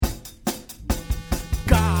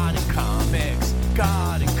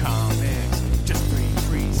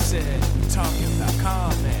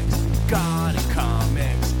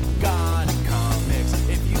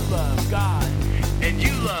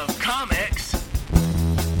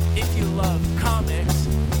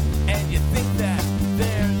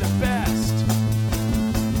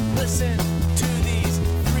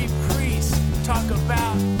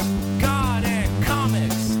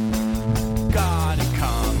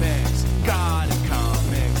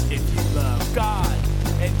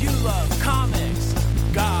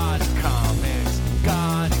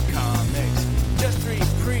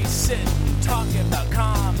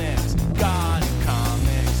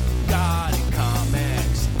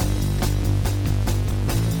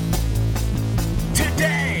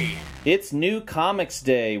It's New Comics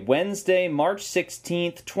Day, Wednesday, March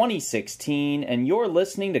 16th, 2016, and you're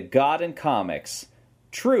listening to God and Comics,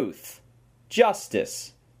 Truth,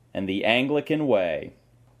 Justice, and the Anglican Way.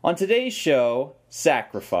 On today's show,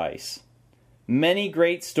 sacrifice. Many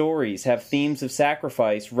great stories have themes of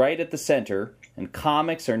sacrifice right at the center, and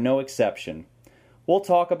comics are no exception. We'll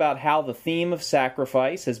talk about how the theme of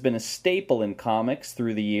sacrifice has been a staple in comics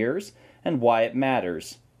through the years, and why it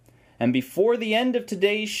matters. And before the end of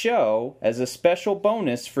today's show, as a special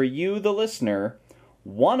bonus for you, the listener,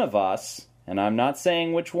 one of us, and I'm not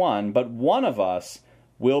saying which one, but one of us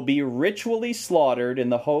will be ritually slaughtered in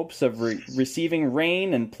the hopes of receiving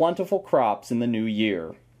rain and plentiful crops in the new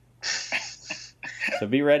year. So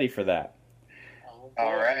be ready for that.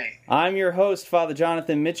 All right. I'm your host, Father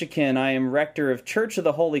Jonathan Michigan. I am rector of Church of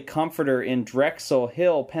the Holy Comforter in Drexel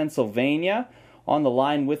Hill, Pennsylvania. On the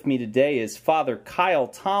line with me today is Father Kyle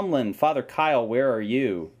Tomlin. Father Kyle, where are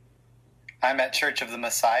you? I'm at Church of the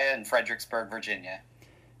Messiah in Fredericksburg, Virginia.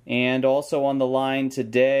 And also on the line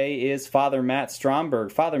today is Father Matt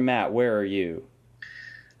Stromberg. Father Matt, where are you?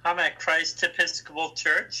 I'm at Christ Episcopal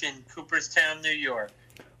Church in Cooperstown, New York.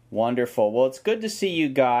 Wonderful. Well, it's good to see you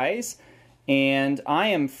guys. And I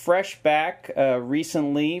am fresh back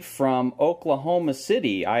recently from Oklahoma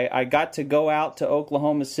City. I got to go out to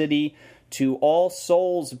Oklahoma City to All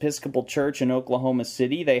Souls Episcopal Church in Oklahoma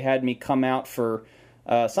City. They had me come out for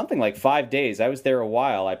something like 5 days. I was there a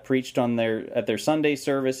while. I preached at their Sunday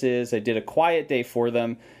services. I did a quiet day for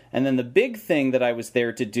them. And then the big thing that I was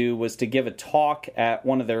there to do was to give a talk at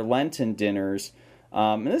one of their Lenten dinners.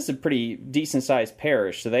 And this is a pretty decent-sized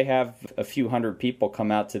parish, so they have a few hundred people come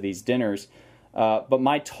out to these dinners. But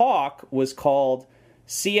my talk was called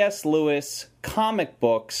C.S. Lewis, Comic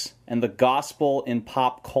Books, and the Gospel in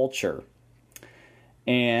Pop Culture.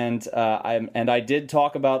 And I did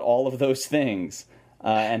talk about all of those things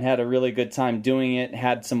and had a really good time doing it.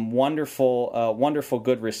 Had some wonderful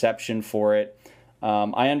good reception for it.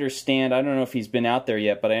 I understand, I don't know if he's been out there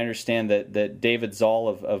yet, but I understand that David Zoll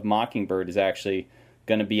of Mockingbird is actually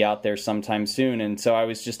going to be out there sometime soon. And so I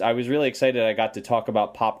was really excited I got to talk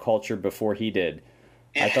about pop culture before he did.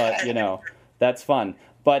 I thought, that's fun.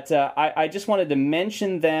 But I just wanted to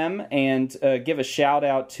mention them and give a shout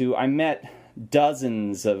out to, I met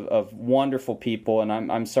dozens of wonderful people, and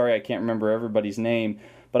I'm sorry I can't remember everybody's name,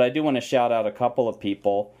 but I do want to shout out a couple of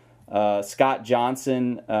people. Scott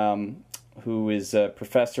Johnson, who is a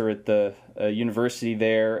professor at the university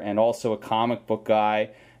there and also a comic book guy,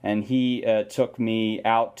 and he took me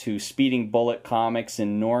out to Speeding Bullet Comics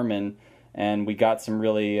in Norman, and we got some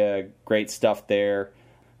really great stuff there.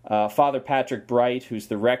 Father Patrick Bright, who's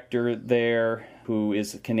the rector there, who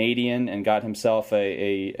is Canadian and got himself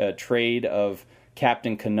a trade of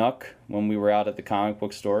Captain Canuck when we were out at the comic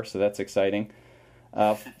book store, so that's exciting.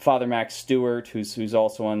 Father Max Stewart, who's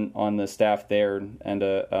also on the staff there, and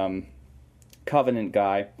a Covenant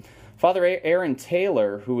guy. Father Aaron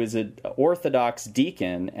Taylor, who is an Orthodox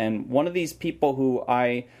deacon, and one of these people who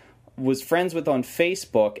I was friends with on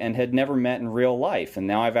Facebook and had never met in real life, and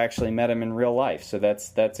now I've actually met him in real life, so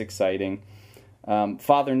that's exciting.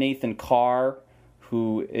 Father Nathan Carr,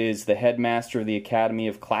 who is the headmaster of the Academy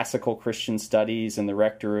of Classical Christian Studies and the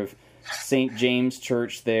rector of St. James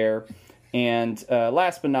Church there. And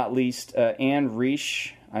last but not least, Anne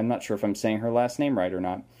Reish. I'm not sure if I'm saying her last name right or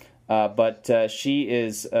not. But she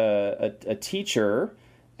is a teacher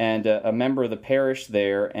and a member of the parish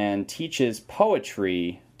there and teaches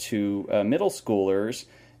poetry to middle schoolers.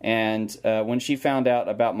 And when she found out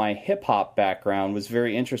about my hip-hop background, was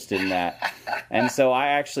very interested in that. And so I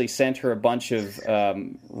actually sent her a bunch of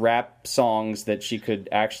rap songs that she could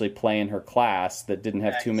actually play in her class that didn't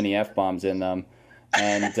have too many F-bombs in them.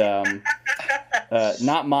 And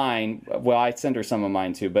not mine. Well, I sent her some of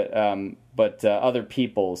mine too, but other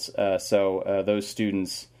people's. So those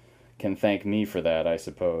students can thank me for that, I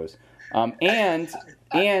suppose. I think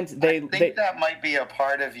that might be a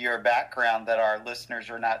part of your background that our listeners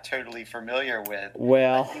are not totally familiar with.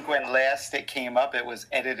 Well, I think when last it came up, it was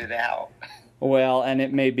edited out. Well, and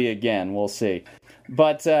it may be again. We'll see.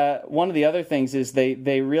 But one of the other things is they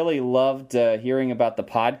really loved hearing about the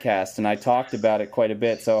podcast, and I talked about it quite a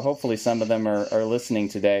bit, so hopefully some of them are listening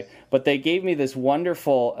today. But they gave me this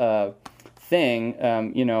wonderful thing.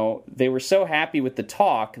 They were so happy with the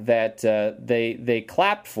talk that they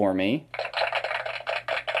clapped for me.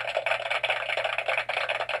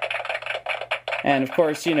 And, of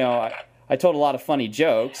course, I told a lot of funny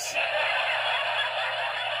jokes.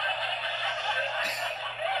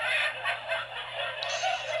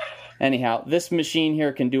 Anyhow, this machine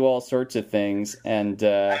here can do all sorts of things, and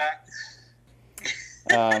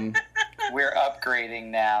we're upgrading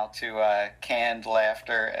now to canned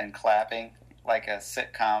laughter and clapping, like a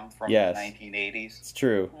sitcom from the 1980s. It's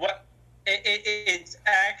true. What? It's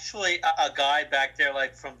actually a guy back there,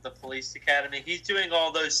 like from the police academy. He's doing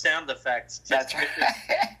all those sound effects. That's right.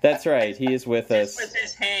 That's right. He is with us. Just with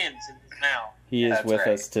his hands in his mouth. He is with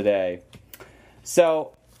us today.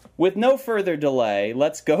 So, with no further delay,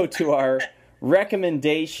 let's go to our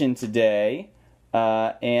recommendation today.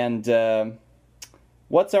 And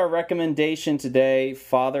what's our recommendation today,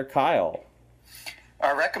 Father Kyle?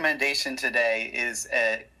 Our recommendation today is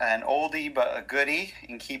an oldie but a goodie.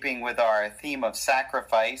 In keeping with our theme of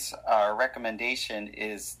sacrifice, our recommendation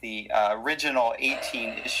is the original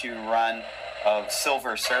 18-issue run of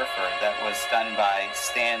Silver Surfer that was done by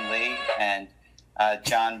Stan Lee and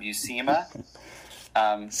John Buscema.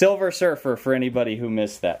 Silver Surfer, for anybody who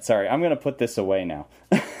missed that. Sorry, I'm going to put this away now.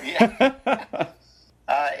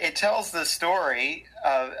 It tells the story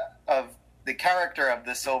of the character of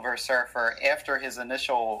the Silver Surfer after his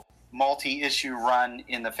initial multi-issue run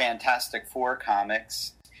in the Fantastic Four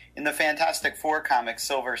comics. In the Fantastic Four comics,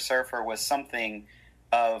 Silver Surfer was something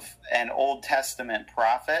of an Old Testament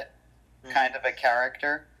prophet kind of a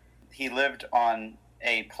character. He lived on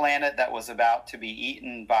a planet that was about to be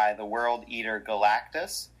eaten by the world eater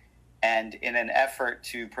Galactus, and in an effort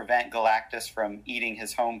to prevent Galactus from eating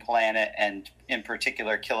his home planet and in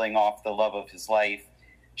particular killing off the love of his life,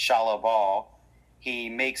 Shalla-Bal, he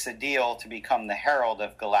makes a deal to become the herald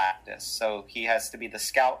of Galactus. So he has to be the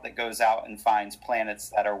scout that goes out and finds planets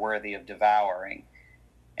that are worthy of devouring.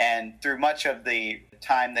 And through much of the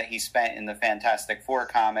time that he spent in the Fantastic Four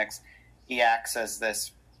comics, he acts as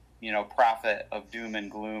this, prophet of doom and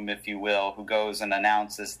gloom, if you will, who goes and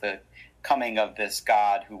announces the coming of this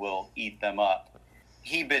god who will eat them up.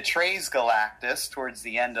 He betrays Galactus towards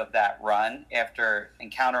the end of that run after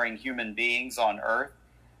encountering human beings on Earth.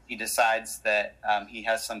 He decides that he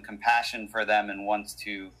has some compassion for them and wants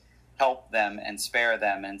to help them and spare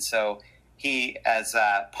them. And so he, as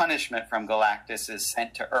a punishment from Galactus, is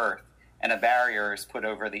sent to Earth, and a barrier is put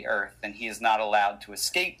over the Earth, and he is not allowed to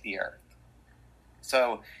escape the Earth.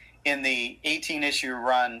 So in the 18-issue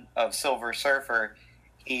run of Silver Surfer,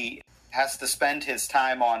 he has to spend his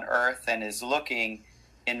time on Earth and is looking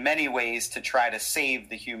in many ways to try to save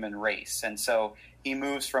the human race. And so he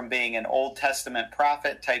moves from being an Old Testament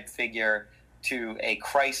prophet type figure to a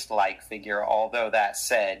Christ-like figure, although that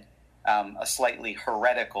said, a slightly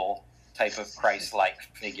heretical type of Christ-like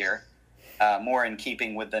figure, more in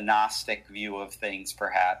keeping with the Gnostic view of things,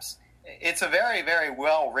 perhaps. It's a very, very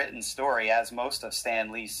well-written story, as most of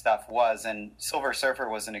Stan Lee's stuff was, and Silver Surfer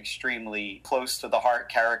was an extremely close-to-the-heart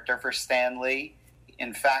character for Stan Lee.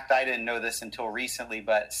 In fact, I didn't know this until recently,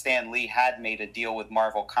 but Stan Lee had made a deal with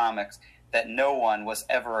Marvel Comics that no one was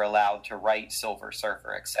ever allowed to write Silver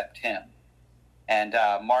Surfer except him. And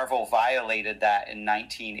Marvel violated that in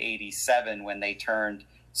 1987 when they turned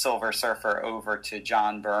Silver Surfer over to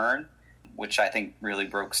John Byrne, which I think really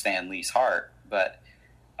broke Stan Lee's heart. But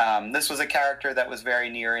this was a character that was very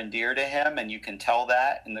near and dear to him, and you can tell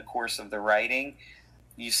that in the course of the writing.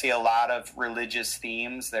 You see a lot of religious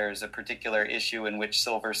themes. There's a particular issue in which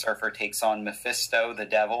Silver Surfer takes on Mephisto, the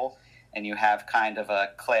devil, and you have kind of a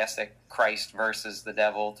classic Christ versus the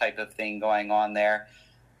devil type of thing going on there.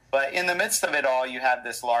 But in the midst of it all, you have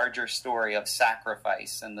this larger story of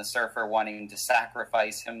sacrifice, and the Surfer wanting to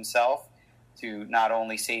sacrifice himself to not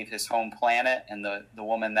only save his home planet and the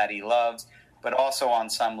woman that he loves, but also on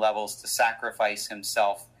some levels to sacrifice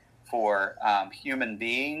himself for human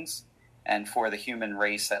beings and for the human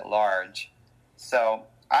race at large. So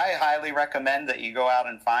I highly recommend that you go out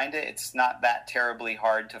and find it. It's not that terribly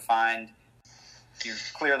hard to find. You're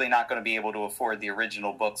clearly not going to be able to afford the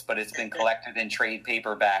original books, but it's been collected in trade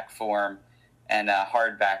paperback form and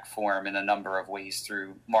hardback form in a number of ways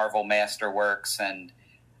through Marvel Masterworks and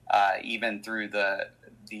even through the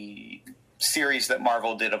series that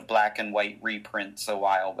Marvel did of black and white reprints a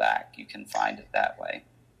while back. You can find it that way.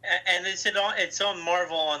 And it's on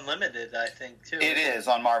Marvel Unlimited, I think, too. It is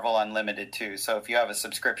on Marvel Unlimited, too. So if you have a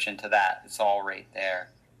subscription to that, it's all right there.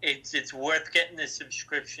 It's worth getting the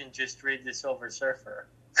subscription. Just read the Silver Surfer.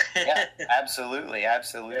 Yeah, absolutely. Yeah.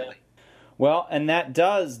 Well, and that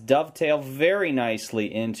does dovetail very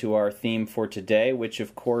nicely into our theme for today, which,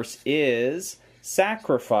 of course, is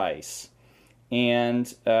sacrifice.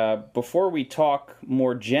 And before we talk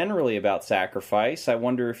more generally about sacrifice, I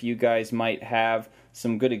wonder if you guys might have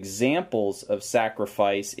some good examples of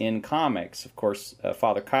sacrifice in comics. Of course,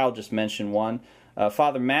 Father Kyle just mentioned one.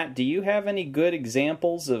 Father Matt, do you have any good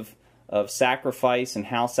examples of sacrifice and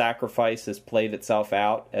how sacrifice has played itself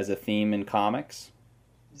out as a theme in comics?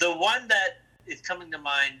 The one that is coming to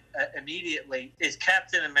mind immediately is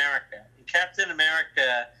Captain America. And Captain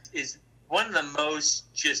America is one of the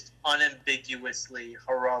most just unambiguously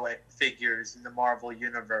heroic figures in the Marvel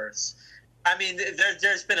Universe. I mean,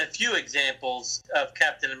 there's been a few examples of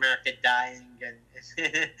Captain America dying,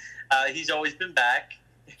 and he's always been back.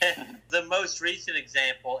 The most recent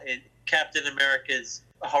example is Captain America's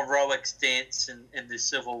heroic stance in the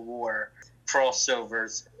Civil War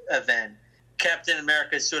crossovers event. Captain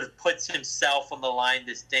America sort of puts himself on the line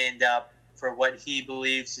to stand up for what he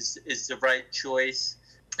believes is the right choice.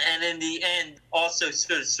 And in the end, also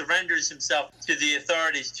sort of surrenders himself to the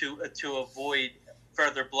authorities to avoid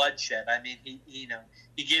further bloodshed. I mean,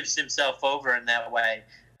 he gives himself over in that way.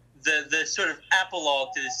 The sort of epilogue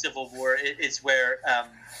to the Civil War is where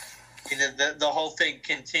the whole thing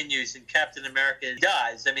continues, and Captain America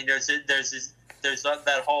dies. I mean, there's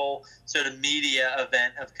that whole sort of media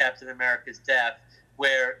event of Captain America's death,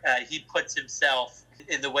 where he puts himself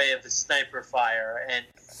in the way of the sniper fire, and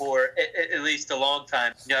for at least a long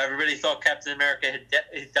time, everybody thought Captain America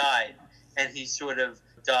had died, and he sort of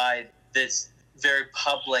died this very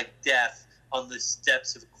public death on the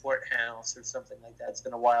steps of a courthouse or something like that. It's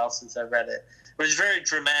been a while since I read it. But it was very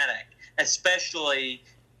dramatic, especially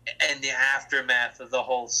in the aftermath of the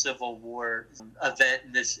whole Civil War event,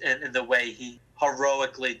 and the way he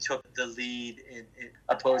heroically took the lead in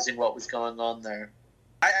opposing what was going on there.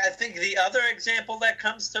 I think the other example that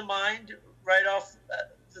comes to mind right off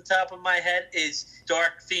the top of my head is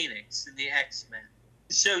Dark Phoenix in the X-Men.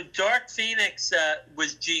 So Dark Phoenix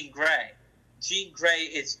was Jean Grey. Jean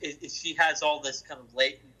Grey she has all this kind of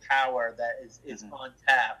latent power that is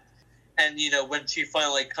untapped. And, when she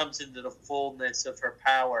finally comes into the fullness of her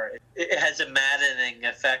power, it has a maddening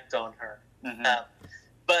effect on her. Mm-hmm.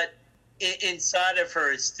 But inside of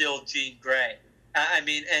her is still Jean Grey. I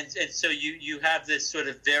mean, and so you have this sort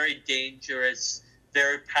of very dangerous,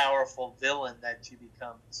 very powerful villain that she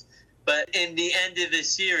becomes. But in the end of the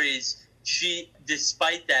series, she,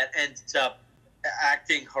 despite that, ends up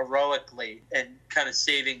acting heroically and kind of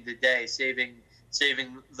saving the day, saving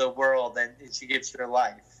the world, and she gives her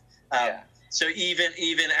life. So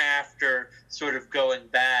even after sort of going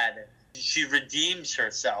bad, she redeems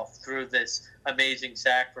herself through this amazing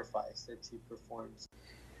sacrifice that she performs.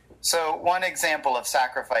 So one example of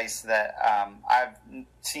sacrifice that I've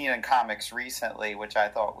seen in comics recently, which I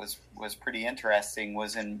thought was pretty interesting,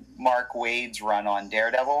 was in Mark Waid's run on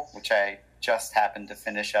Daredevil, which I just happened to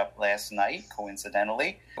finish up last night,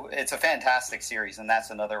 coincidentally. It's a fantastic series, and that's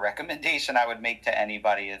another recommendation I would make to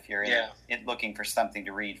anybody if you're looking for something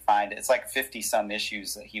to read. Find it. It's like 50-some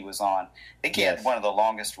issues that he was on. I think he had one of the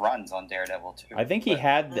longest runs on Daredevil too. I think he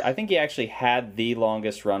actually had the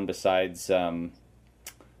longest run besides Stan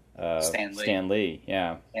Lee.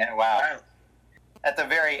 Yeah. Yeah. Wow. At the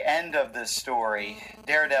very end of this story,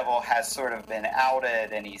 Daredevil has sort of been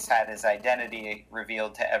outed, and he's had his identity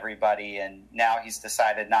revealed to everybody, and now he's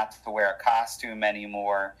decided not to wear a costume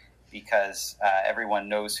anymore because everyone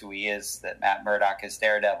knows who he is, that Matt Murdock is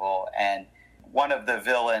Daredevil, and one of the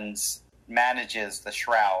villains manages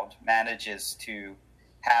to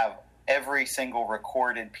have every single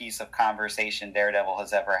recorded piece of conversation Daredevil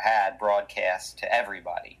has ever had broadcast to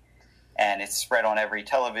everybody. And it's spread on every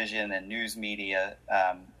television and news media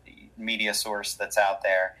source that's out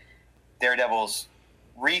there. Daredevil's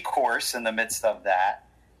recourse in the midst of that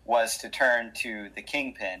was to turn to the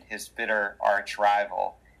Kingpin, his bitter arch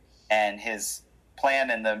rival. And his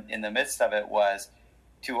plan in the midst of it was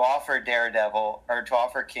to offer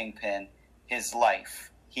Kingpin his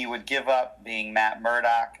life. He would give up being Matt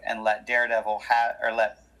Murdock and let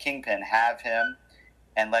let Kingpin have him,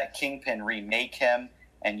 and let Kingpin remake him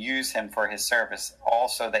and use him for his service,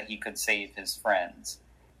 also that he could save his friends.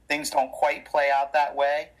 Things don't quite play out that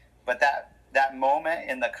way, but that moment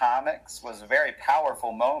in the comics was a very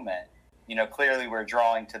powerful moment. Clearly we're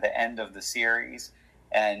drawing to the end of the series,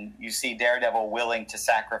 and you see Daredevil willing to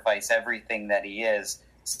sacrifice everything that he is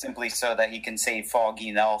simply so that he can save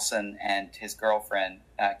Foggy Nelson and his girlfriend,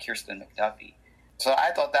 Kirsten McDuffie. So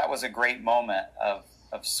I thought that was a great moment of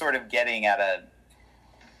sort of getting at a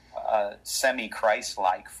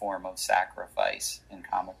semi-Christ-like form of sacrifice in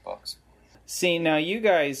comic books. See, now you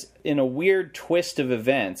guys, in a weird twist of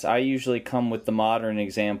events, I usually come with the modern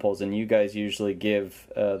examples, and you guys usually give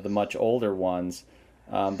the much older ones.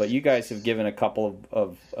 But you guys have given a couple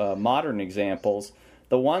of modern examples.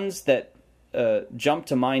 The ones that jumped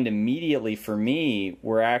to mind immediately for me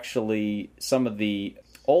were actually some of the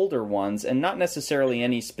older ones, and not necessarily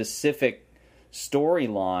any specific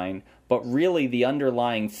storyline, but really the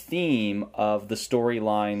underlying theme of the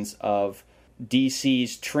storylines of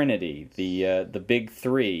DC's Trinity, the big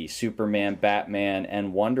three, Superman, Batman,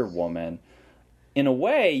 and Wonder Woman. In a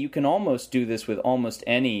way, you can almost do this with almost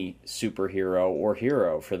any superhero or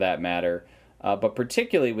hero, for that matter. But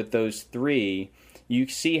particularly with those three, you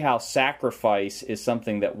see how sacrifice is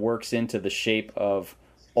something that works into the shape of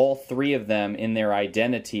all three of them in their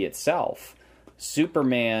identity itself.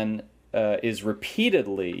 Superman is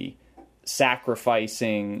repeatedly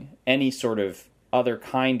sacrificing any sort of other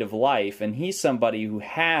kind of life, and he's somebody who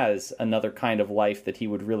has another kind of life that he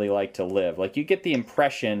would really like to live. Like, you get the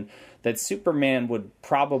impression that Superman would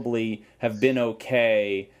probably have been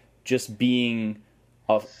okay just being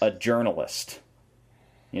a journalist,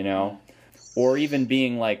 you know, or even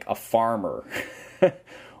being like a farmer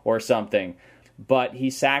or something. But he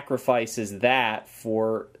sacrifices that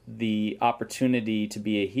for the opportunity to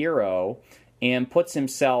be a hero and puts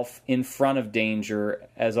himself in front of danger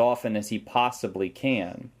as often as he possibly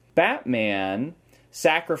can. Batman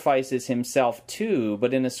sacrifices himself too,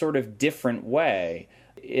 but in a sort of different way.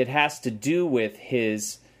 It has to do with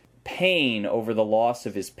his pain over the loss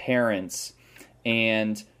of his parents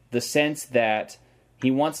and the sense that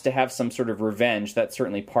he wants to have some sort of revenge. That's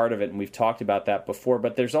certainly part of it, and we've talked about that before.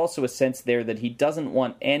 But there's also a sense there that he doesn't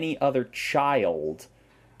want any other child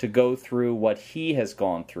to go through what he has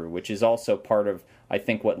gone through, which is also part of, I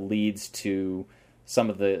think, what leads to some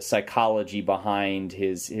of the psychology behind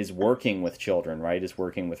his working with children, right? His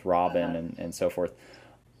working with Robin and so forth.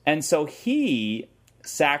 And so he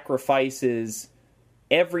sacrifices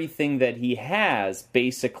everything that he has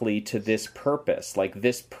basically to this purpose. Like,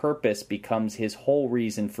 this purpose becomes his whole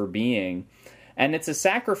reason for being. And it's a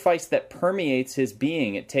sacrifice that permeates his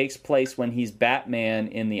being. It takes place when he's Batman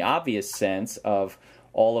in the obvious sense of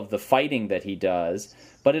all of the fighting that he does,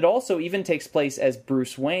 but it also even takes place as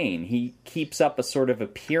Bruce Wayne. He keeps up a sort of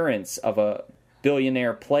appearance of a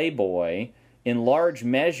billionaire playboy in large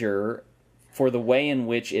measure for the way in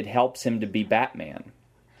which it helps him to be Batman.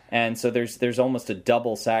 And so there's almost a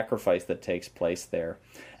double sacrifice that takes place there.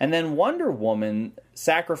 And then Wonder Woman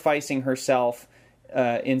sacrificing herself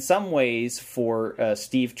in some ways for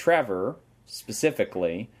Steve Trevor,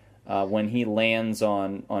 specifically, when he lands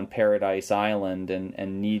on Paradise Island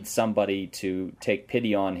and needs somebody to take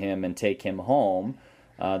pity on him and take him home.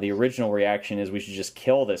 The original reaction is, we should just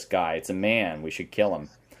kill this guy. It's a man. We should kill him.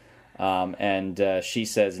 And she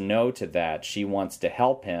says no to that. She wants to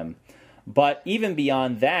help him. But even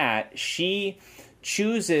beyond that, she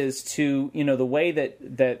chooses to, the way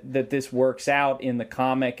that this works out in the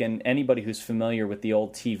comic, and anybody who's familiar with the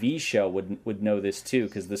old TV show would know this too,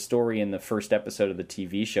 because the story in the first episode of the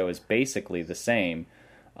TV show is basically the same,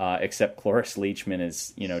 except Cloris Leachman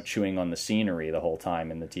is, chewing on the scenery the whole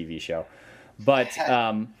time in the TV show.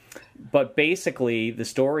 But basically, the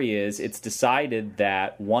story is, it's decided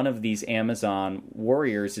that one of these Amazon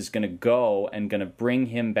warriors is going to go and going to bring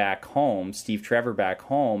him back home, Steve Trevor back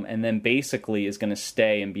home, and then basically is going to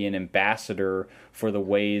stay and be an ambassador for the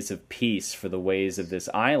ways of peace, for the ways of this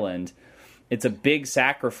island. It's a big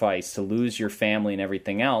sacrifice to lose your family and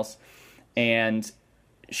everything else. And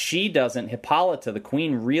Hippolyta, the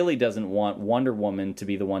queen, really doesn't want Wonder Woman to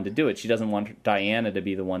be the one to do it. She doesn't want Diana to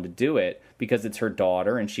be the one to do it because it's her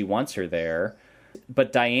daughter and she wants her there.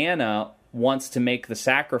 But Diana wants to make the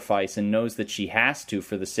sacrifice and knows that she has to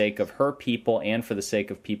for the sake of her people and for the sake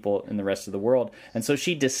of people in the rest of the world. And so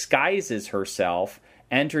she disguises herself,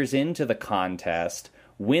 enters into the contest,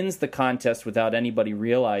 wins the contest without anybody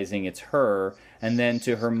realizing it's her, and then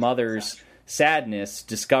to her mother's sadness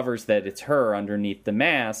discovers that it's her underneath the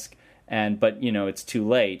mask, but it's too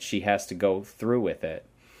late. She has to go through with it.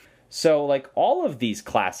 So like all of these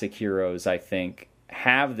classic heroes, I think,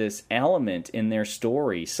 have this element in their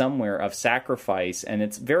story somewhere of sacrifice, and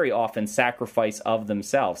it's very often sacrifice of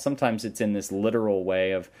themselves. Sometimes it's in this literal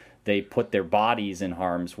way of they put their bodies in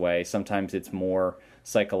harm's way. Sometimes it's more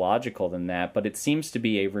psychological than that, but it seems to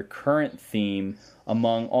be a recurrent theme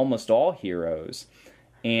among almost all heroes.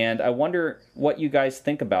 And I wonder what you guys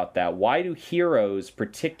think about that. Why do heroes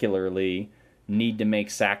particularly need to make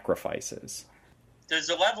sacrifices? There's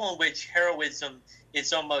a level in which heroism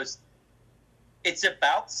is it's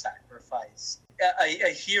about sacrifice.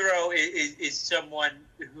 A hero is someone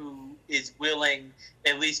who is willing,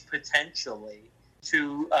 at least potentially,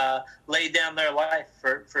 to lay down their life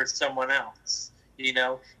for someone else.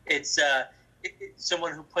 It's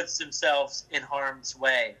someone who puts themselves in harm's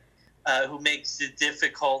way. Who makes the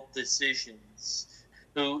difficult decisions,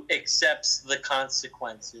 who accepts the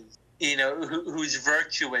consequences, who's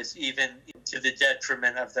virtuous even to the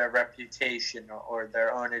detriment of their reputation or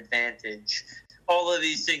their own advantage. All of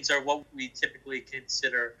these things are what we typically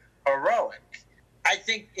consider heroic. I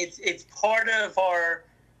think it's part of our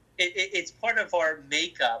it's part of our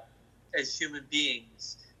makeup as human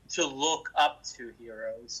beings to look up to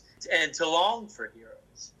heroes and to long for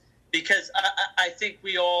heroes, because I think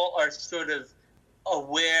we all are sort of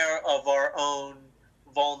aware of our own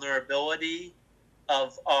vulnerability,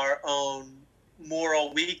 of our own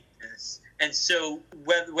moral weakness. And so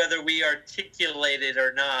whether we articulate it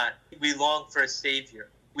or not, we long for a savior.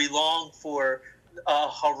 We long for a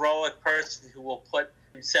heroic person who will put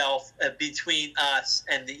himself between us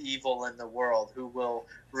and the evil in the world, who will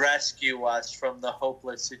rescue us from the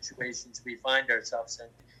hopeless situations we find ourselves in.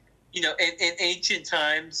 You know, in ancient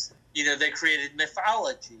times, you know, they created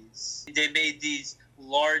mythologies. They made these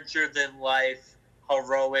larger-than-life,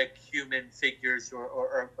 heroic human figures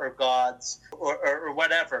or gods or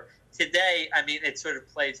whatever. Today, I mean, it sort of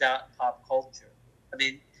plays out in pop culture. I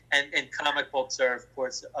mean, and comic books are, of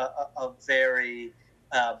course, a very,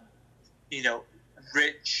 you know,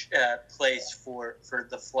 rich place for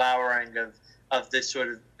the flowering of this sort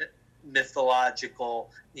of mythological,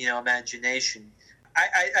 you know, imagination.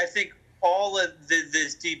 I think all of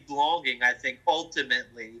this deep longing, I think,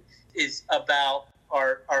 ultimately is about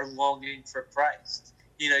our longing for Christ.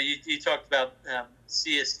 You know, you talked about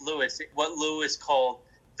C.S. Lewis, what Lewis called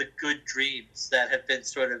the good dreams that have been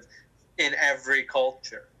sort of in every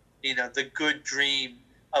culture. You know, the good dream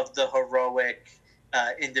of the heroic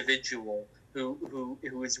individual who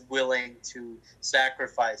is willing to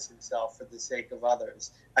sacrifice himself for the sake of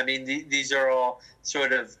others. I mean, these are all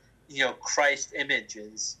sort of, you know, Christ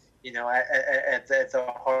images, you know, at the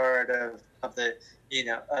heart of the, you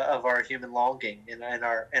know, of our human longing and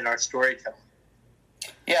our storytelling.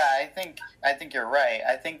 Yeah, I think you're right.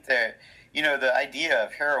 I think that, you know, the idea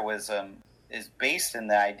of heroism is based in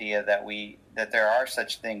the idea that there are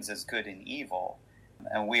such things as good and evil,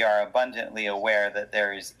 and we are abundantly aware that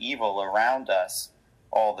there is evil around us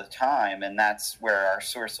all the time, and that's where our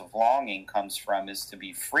source of longing comes from, is to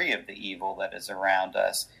be free of the evil that is around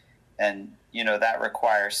us. And, you know, that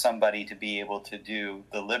requires somebody to be able to do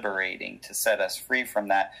the liberating, to set us free from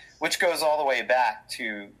that, which goes all the way back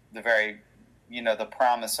to the very, you know, the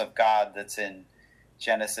promise of God that's in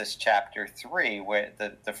Genesis chapter 3, where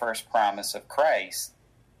the first promise of Christ,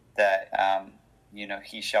 that, you know,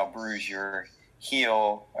 he shall bruise your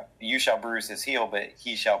heel, you shall bruise his heel, but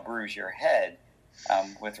he shall bruise your head,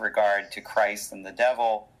 with regard to Christ and the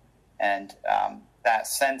devil. And that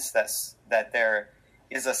sense that there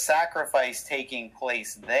is a sacrifice taking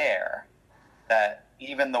place there, that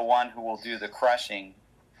even the one who will do the crushing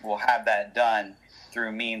will have that done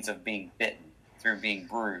through means of being bitten, through being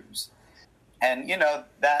bruised. And, you know,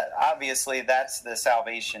 that obviously that's the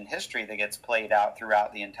salvation history that gets played out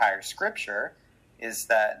throughout the entire Scripture, is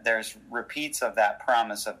that there's repeats of that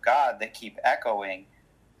promise of God that keep echoing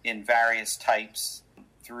in various types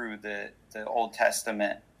through the Old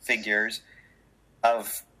Testament figures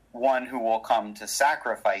of one who will come to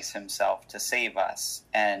sacrifice himself to save us.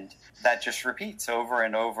 And that just repeats over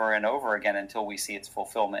and over and over again until we see its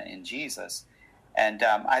fulfillment in Jesus. And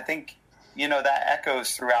I think, you know, that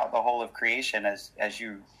echoes throughout the whole of creation, as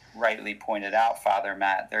you rightly pointed out, Father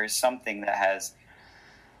Matt. There is something that has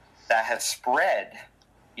spread,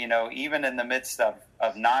 you know, even in the midst of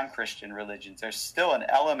non-Christian religions. There's still an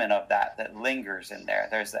element of that lingers in there.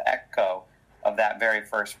 There's the echo of that very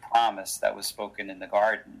first promise that was spoken in the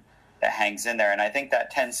garden that hangs in there. And I think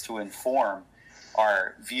that tends to inform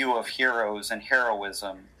our view of heroes and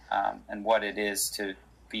heroism, and what it is to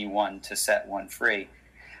be one to set one free.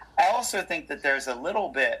 I also think that there's a little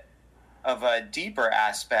bit of a deeper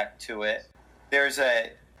aspect to it. There's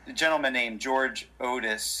a gentleman named George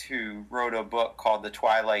Otis who wrote a book called The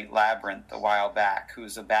Twilight Labyrinth a while back,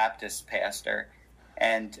 who's a Baptist pastor.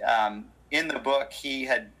 And in the book, he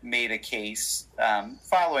had made a case,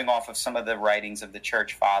 following off of some of the writings of the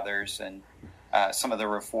Church Fathers and some of the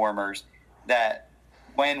Reformers, that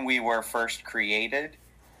when we were first created,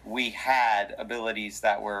 we had abilities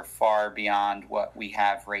that were far beyond what we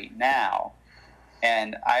have right now.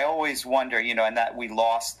 And I always wonder, you know, and that we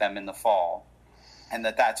lost them in the fall, and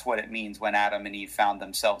that's what it means when Adam and Eve found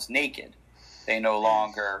themselves naked. They no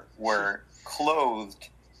longer were clothed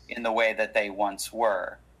in the way that they once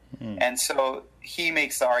were. And so he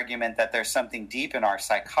makes the argument that there's something deep in our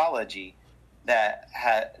psychology that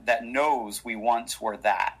knows we once were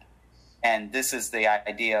that. And this is the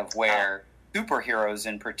idea of where superheroes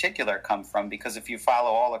in particular come from, because if you follow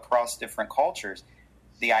all across different cultures,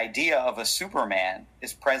 the idea of a Superman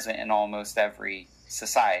is present in almost every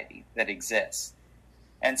society that exists.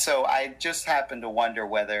 And so I just happen to wonder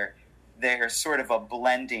whether there's sort of a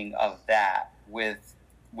blending of that with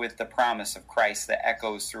the promise of Christ that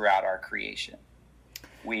echoes throughout our creation.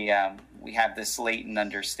 we have this latent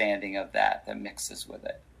understanding of that mixes with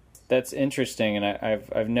it. That's interesting, and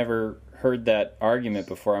I've never heard that argument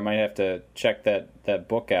before. I might have to check that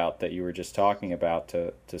book out that you were just talking about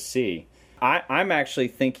to see. I'm actually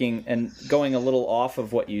thinking, and going a little off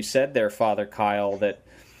of what you said there, Father Kyle, that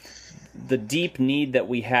the deep need that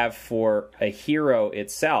we have for a hero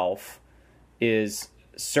itself is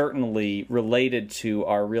certainly related to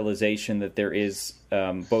our realization that there is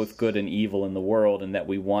both good and evil in the world, and that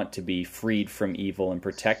we want to be freed from evil and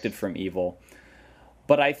protected from evil.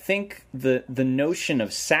 But I think the notion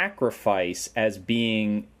of sacrifice as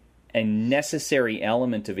being a necessary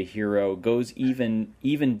element of a hero goes even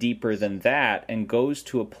deeper than that, and goes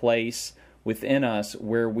to a place within us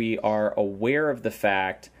where we are aware of the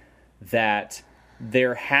fact that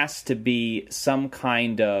there has to be some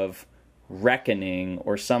kind of reckoning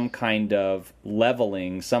or some kind of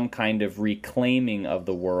leveling, some kind of reclaiming of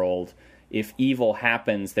the world. If evil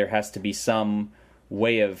happens, there has to be some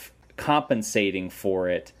way of compensating for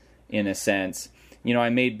it, in a sense. You know,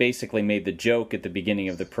 I basically made the joke at the beginning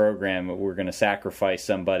of the program that we're going to sacrifice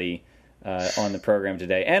somebody on the program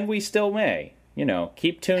today, and we still may. You know,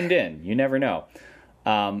 keep tuned in. You never know.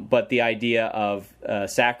 But the idea of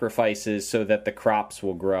sacrifices so that the crops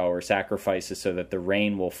will grow, or sacrifices so that the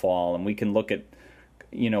rain will fall, and we can look at,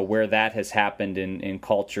 you know, where that has happened in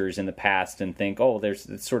cultures in the past and think, oh,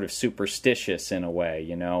 it's sort of superstitious in a way.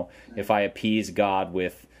 You know, if I appease God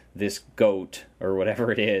with this goat or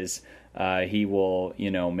whatever it is, he will,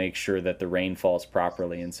 you know, make sure that the rain falls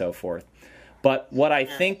properly and so forth. But what I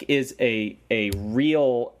think is a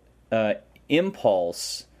real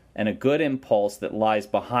impulse, and a good impulse that lies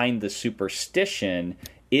behind the superstition,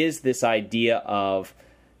 is this idea of,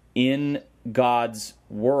 in God's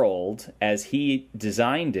world as he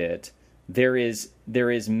designed it, there is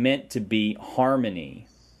meant to be harmony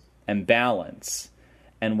and balance.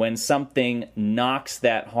 And when something knocks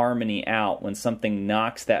that harmony out, when something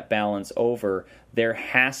knocks that balance over, there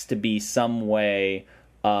has to be some way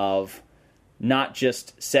of not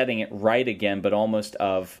just setting it right again, but almost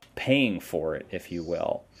of paying for it, if you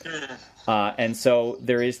will. And so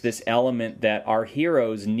there is this element that our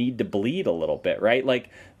heroes need to bleed a little bit, right? Like,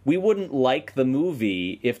 we wouldn't like the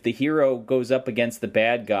movie if the hero goes up against the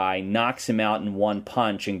bad guy, knocks him out in one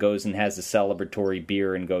punch, and goes and has a celebratory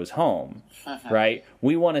beer and goes home, right?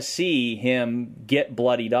 We want to see him get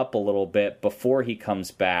bloodied up a little bit before he comes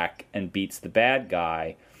back and beats the bad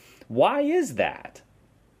guy. Why is that?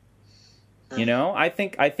 You know, I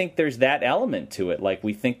think there's that element to it. Like,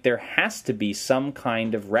 we think there has to be some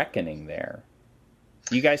kind of reckoning there.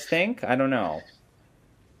 You guys think? I don't know.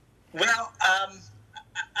 Well,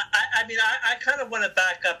 I mean, I kind of want to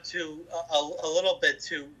back up to a little bit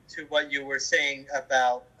to what you were saying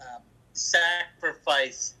about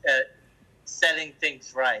sacrifice, setting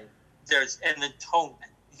things right. There's an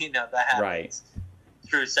atonement, you know, that happens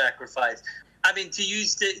through sacrifice. I mean, to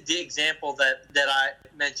use the example that I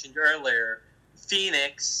mentioned earlier,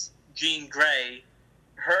 Phoenix, Jean Grey,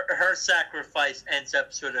 her sacrifice ends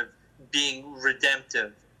up sort of being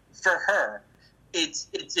redemptive. For her, it's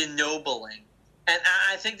ennobling. And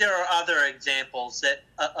I think there are other examples that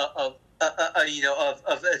of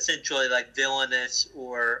essentially like villainous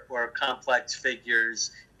or complex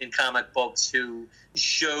figures in comic books who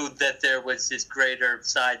showed that there was this greater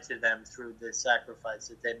side to them through the sacrifice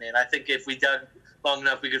that they made. I think if we dug long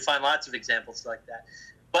enough, we could find lots of examples like that.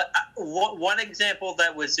 But one example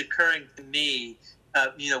that was occurring to me,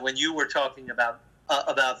 when you were talking about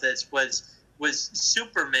this, was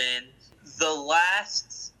Superman. The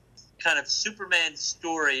last kind of Superman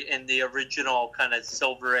story in the original kind of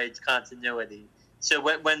Silver Age continuity. So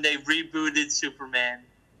when they rebooted Superman,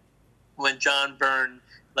 when John Byrne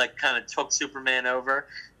kind of took Superman over,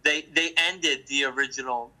 they ended the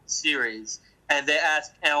original series and they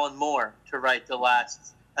asked Alan Moore to write the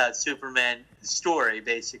last Superman story,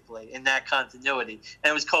 basically, in that continuity. And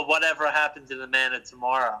it was called Whatever Happened to the Man of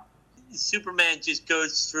Tomorrow. Superman just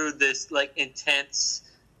goes through this intense,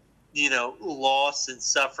 loss and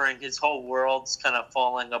suffering. His whole world's kind of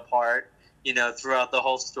falling apart, throughout the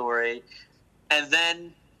whole story. And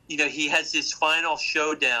then, he has this final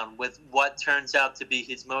showdown with what turns out to be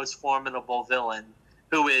his most formidable villain,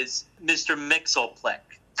 who is Mr. Mxyzptlk,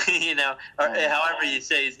 or however you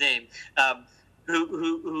say his name,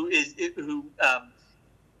 who is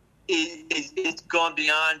gone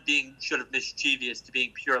beyond being sort of mischievous to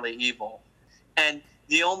being purely evil. And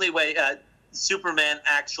the only way Superman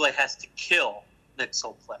actually has to kill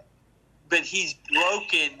Mxyzptlk, but he's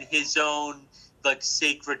broken his own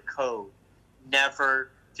sacred code, never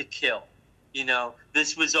to kill.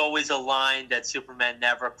 This was always a line that Superman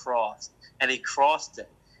never crossed. and he crossed it.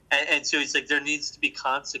 And so he's like, there needs to be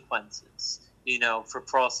consequences, for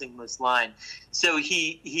crossing this line. So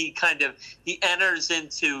he enters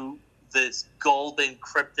into this golden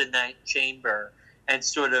kryptonite chamber and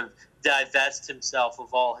sort of divests himself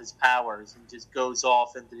of all his powers and just goes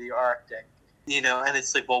off into the Arctic. And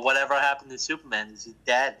it's like, well, whatever happened to Superman? Is he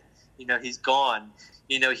dead? He's gone.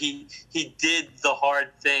 He did the hard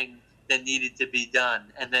thing that needed to be done,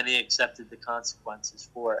 and then he accepted the consequences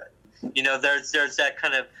for it. There's that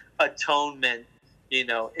kind of atonement,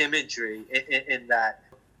 imagery in that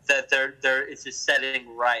there is a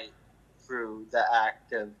setting right through the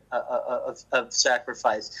act of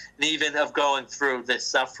sacrifice, and even of going through this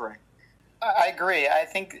suffering. I agree. I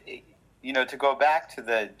think, to go back to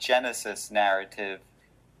the Genesis narrative,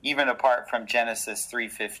 even apart from Genesis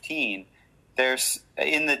 3:15, there's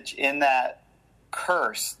in that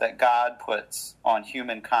curse that God puts on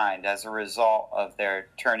humankind as a result of their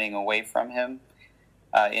turning away from him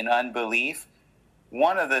in unbelief.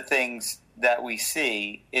 One of the things that we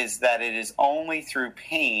see is that it is only through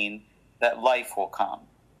pain that life will come.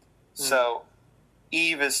 So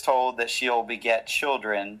Eve is told that she'll beget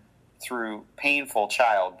children through painful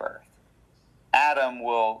childbirth. Adam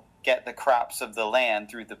will get the crops of the land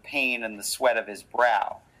through the pain and the sweat of his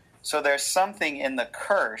brow. So there's something in the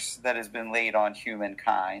curse that has been laid on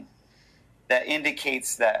humankind that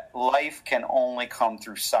indicates that life can only come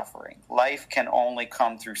through suffering. Life can only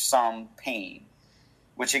come through some pain,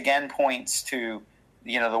 which again points to,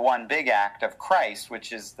 the one big act of Christ,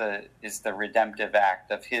 which is the redemptive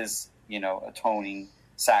act of his, atoning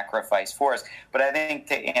sacrifice for us. But I think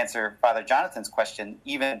to answer Father Jonathan's question,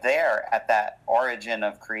 even there at that origin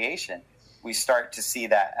of creation, we start to see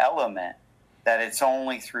that element that it's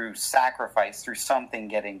only through sacrifice, through something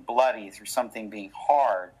getting bloody, through something being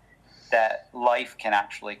hard, that life can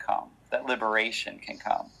actually come, that liberation can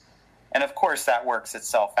come. And of course that works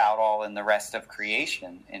itself out all in the rest of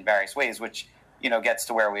creation in various ways, which, gets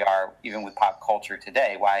to where we are even with pop culture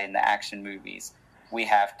today, why in the action movies we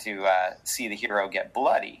have to see the hero get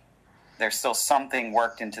bloody. There's still something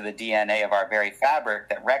worked into the DNA of our very fabric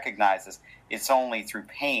that recognizes it's only through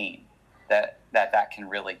pain that can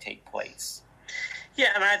really take place. Yeah,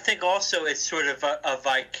 and I think also it's sort of a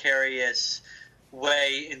vicarious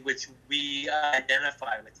way in which we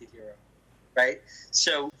identify with the hero, right?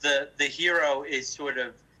 So the hero is sort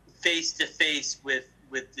of face to face with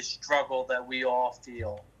the struggle that we all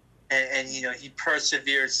feel, and he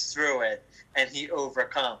perseveres through it and he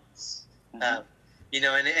overcomes. And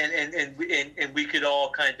we could all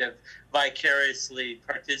kind of vicariously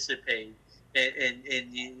participate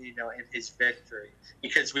in his victory,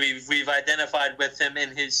 because we've identified with him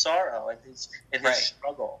in his sorrow and his right.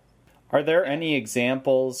 struggle. Are there any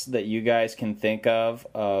examples that you guys can think of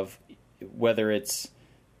whether it's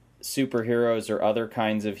superheroes or other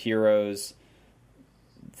kinds of heroes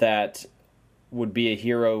that would be a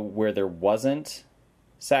hero where there wasn't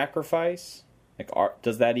sacrifice?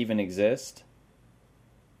 Does that even exist?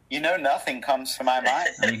 Nothing comes to my mind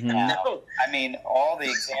right now. No. I mean, all the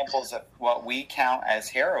examples of what we count as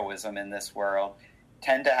heroism in this world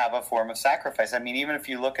tend to have a form of sacrifice. I mean, even if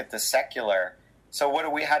you look at the secular, so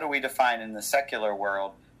how do we define in the secular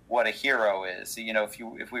world what a hero is?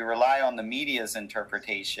 If we rely on the media's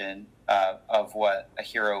interpretation of what a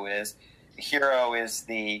hero is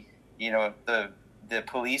the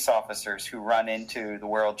police officers who run into the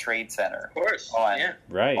World Trade Center, of course,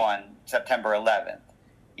 on September 11th.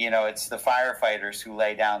 It's the firefighters who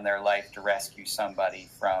lay down their life to rescue somebody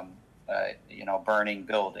from, burning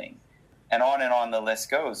building. And on the list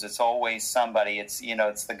goes. It's always somebody. It's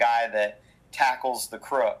the guy that tackles the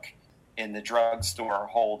crook in the drugstore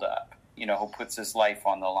holdup, who puts his life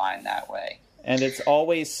on the line that way. And it's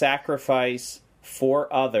always sacrifice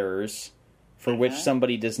for others for which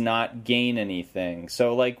somebody does not gain anything.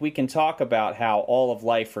 So, we can talk about how all of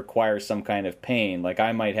life requires some kind of pain. Like,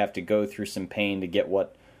 I might have to go through some pain to get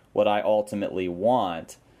what I ultimately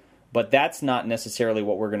want. But that's not necessarily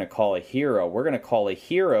what we're going to call a hero. We're going to call a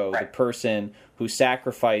hero the person who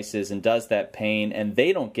sacrifices and does that pain, and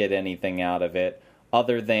they don't get anything out of it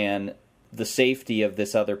other than the safety of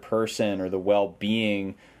this other person or the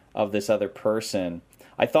well-being of this other person.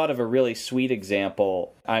 I thought of a really sweet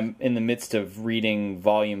example. I'm in the midst of reading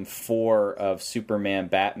Volume 4 of Superman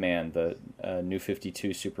Batman, the New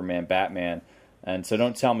 52 Superman Batman. And so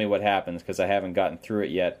don't tell me what happens, because I haven't gotten through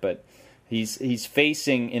it yet. But he's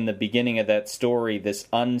facing, in the beginning of that story, this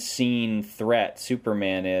unseen threat,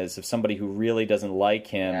 Superman is, of somebody who really doesn't like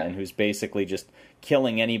him and who's basically just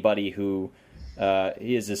killing anybody who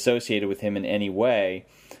is associated with him in any way.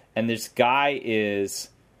 And this guy is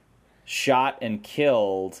shot and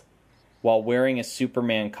killed while wearing a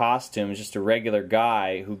Superman costume, just a regular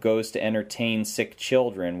guy who goes to entertain sick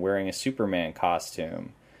children wearing a Superman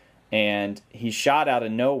costume. And he's shot out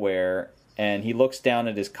of nowhere, and he looks down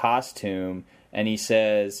at his costume, and he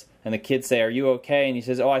says, and the kids say, "Are you okay?" And he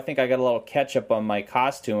says, "Oh, I think I got a little ketchup on my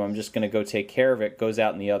costume. I'm just going to go take care of it." Goes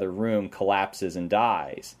out in the other room, collapses, and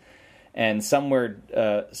dies. And somewhere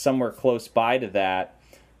close by to that,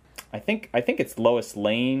 I think it's Lois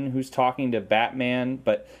Lane who's talking to Batman.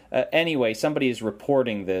 But anyway, somebody is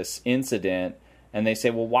reporting this incident, and they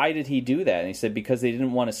say, "Well, why did he do that?" And he said, "Because they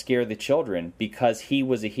didn't want to scare the children, because he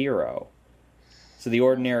was a hero." So the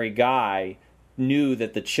ordinary guy knew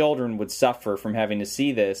that the children would suffer from having to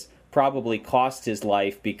see this, probably cost his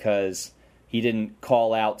life because he didn't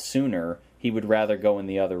call out sooner. He would rather go in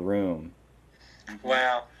the other room.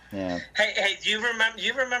 Wow. Yeah. Hey, do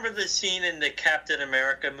you remember the scene in the Captain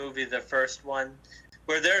America movie, the first one,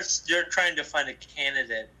 where they're trying to find a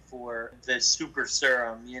candidate for the super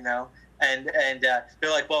serum, you know? And they're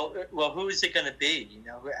like, well, who is it going to be? You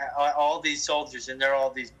know, all these soldiers, and they're all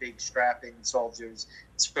these big strapping soldiers,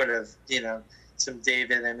 sort of, you know, some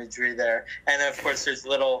David imagery there. And of course, there's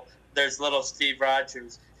little Steve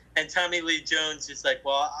Rogers, and Tommy Lee Jones is like,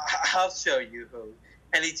 well, I'll show you who.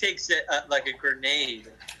 And he takes it like a grenade,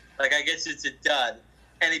 like I guess it's a dud,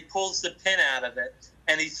 and he pulls the pin out of it,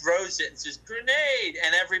 and he throws it and says, "Grenade!"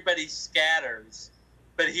 And everybody scatters.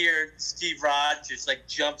 But here, Steve Rogers like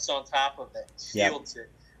jumps on top of it, shields it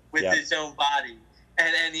with his own body,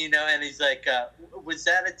 and you know, and he's like, "Was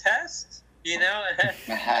that a test?" You know, and,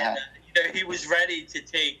 you know, he was ready to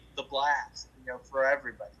take the blast, you know, for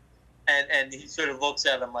everybody, and he sort of looks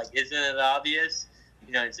at him like, "Isn't it obvious?"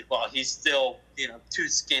 You know, he's like, "Well, he's still, you know, too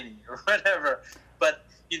skinny or whatever." But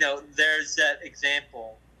you know, there's that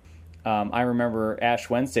example. I remember Ash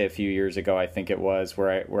Wednesday a few years ago, I think it was,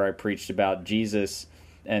 where I preached about Jesus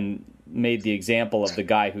and made the example of the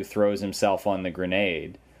guy who throws himself on the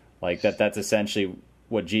grenade. Like that's essentially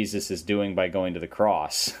what Jesus is doing by going to the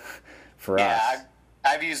cross for us. Yeah,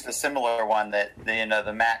 I've used a similar one that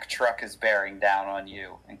the Mack truck is bearing down on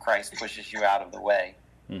you, and Christ pushes you out of the way.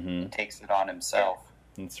 Mm-hmm. Takes it on himself.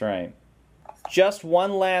 That's right. Just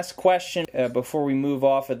one last question before we move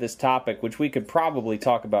off of this topic, which we could probably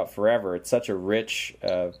talk about forever. It's such a rich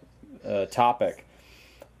topic.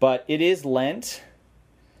 But it is Lent.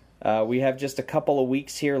 We have just a couple of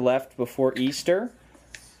weeks here left before Easter.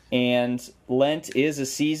 And Lent is a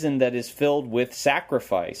season that is filled with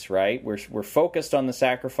sacrifice, right? We're focused on the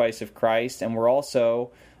sacrifice of Christ, and we're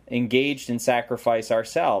also engaged in sacrifice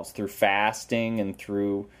ourselves through fasting and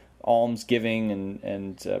through almsgiving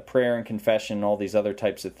and prayer and confession and all these other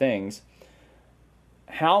types of things.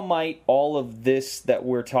 How might all of this that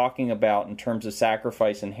we're talking about in terms of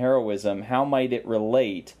sacrifice and heroism, how might it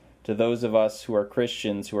relate to those of us who are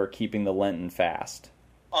Christians who are keeping the Lenten fast?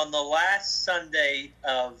 On the last Sunday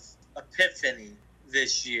of Epiphany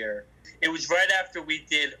this year, it was right after we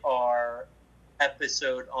did our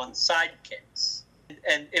episode on sidekicks.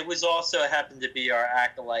 And it was also happened to be our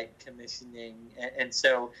acolyte commissioning, and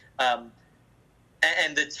so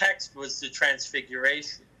and the text was the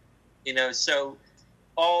Transfiguration, you know. So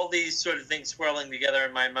all these sort of things swirling together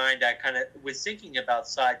in my mind, I kind of was thinking about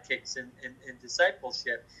sidekicks in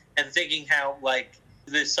discipleship, and thinking how like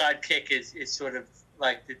the sidekick is sort of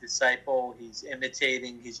like the disciple. He's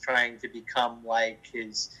imitating, he's trying to become like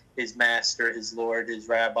his master, his Lord, his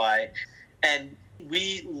rabbi, and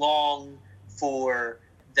we long for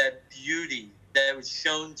that beauty that was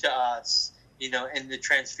shown to us, you know, in the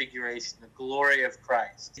Transfiguration, the glory of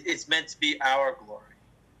Christ. It's meant to be our glory.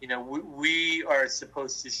 You know, we are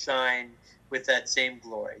supposed to shine with that same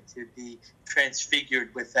glory, to be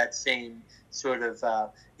transfigured with that same sort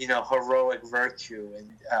of, you know, heroic virtue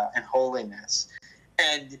and holiness.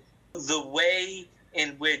 And the way in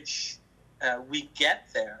which we get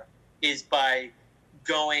there is by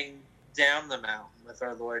going down the mountain with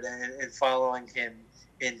our Lord and following him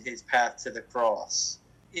in his path to the cross.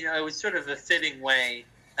 You know, it was sort of a fitting way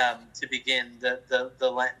to begin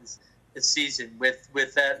the Lenten season with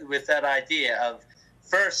that idea of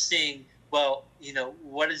first seeing, well, you know,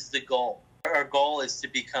 what is the goal? Our goal is to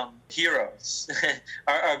become heroes.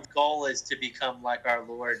 Our goal is to become like our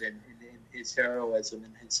Lord in his heroism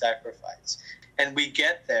and his sacrifice. And we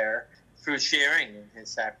get there through sharing in his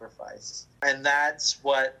sacrifice. And that's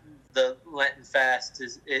what the Lenten fast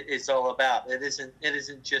is all about. It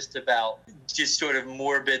isn't just about just sort of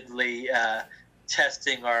morbidly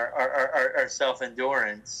testing our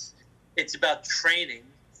self-endurance. It's about training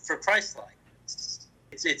for Christ-likeness.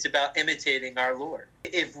 It's about imitating our Lord.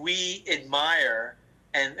 If we admire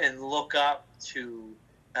and look up to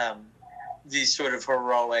these sort of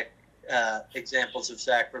heroic examples of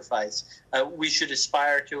sacrifice. We should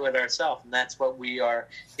aspire to it ourselves, and that's what we are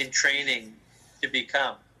in training to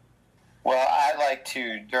become. Well,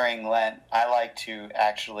 during Lent, I like to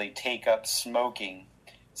actually take up smoking,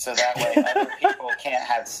 so that way other people can't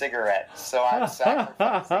have cigarettes. So I'm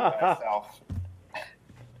sacrificing myself.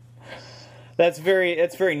 It's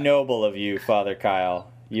very noble of you, Father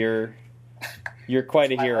Kyle. You're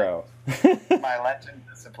quite a hero. My Lenten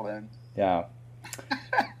discipline. Yeah.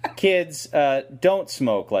 Kids, don't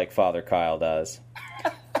smoke like Father Kyle does.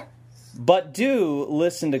 But do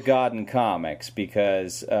listen to God in Comics,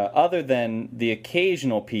 because other than the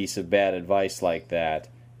occasional piece of bad advice like that,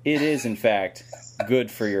 it is, in fact,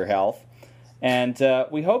 good for your health. And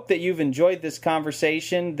we hope that you've enjoyed this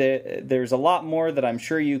conversation. There's a lot more that I'm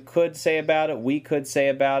sure you could say about it, we could say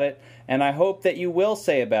about it, and I hope that you will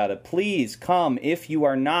say about it. Please come, if you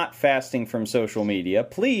are not fasting from social media,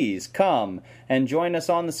 please come and join us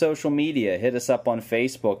on the social media. Hit us up on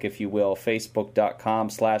Facebook, if you will,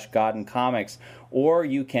 facebook.com/GodandComics, or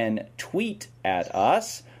you can tweet at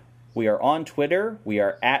us. We are on Twitter. We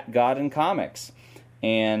are at God and Comics.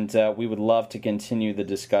 And we would love to continue the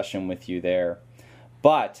discussion with you there.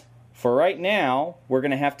 But for right now, we're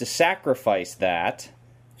going to have to sacrifice that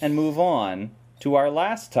and move on to our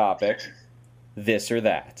last topic, this or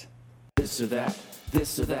that. This or that,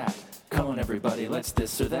 this or that. Come on, everybody, let's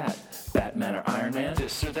this or that. Batman or Iron Man,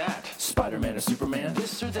 this or that. Spider-Man or Superman,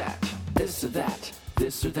 this or that. This or that,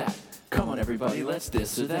 this or that. Come on, everybody, let's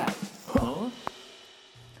this or that. Huh?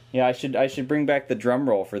 Yeah, I should bring back the drum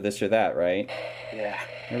roll for this or that, right? Yeah.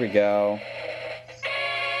 Here we go.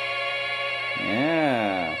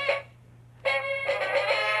 Yeah.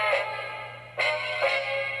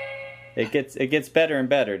 It gets better and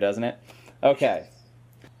better, doesn't it? Okay.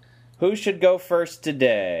 Who should go first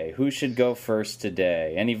today?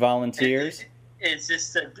 Any volunteers? Is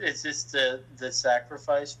this the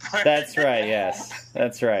sacrifice part? That's right, yes.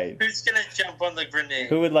 That's right. Who's going to jump on the grenade?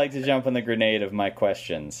 Who would like to jump on the grenade of my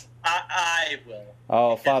questions? I will.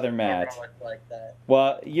 Oh, Father Matt. Like that.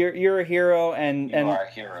 Well, you're a hero, and You are a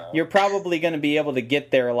hero. You're probably going to be able to get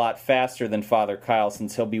there a lot faster than Father Kyle,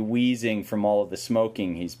 since he'll be wheezing from all of the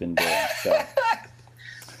smoking he's been doing. So,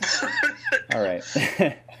 all right.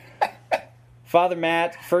 Father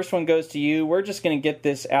Matt, first one goes to you. We're just going to get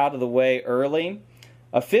this out of the way early.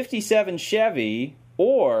 A 57 Chevy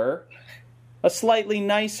or a slightly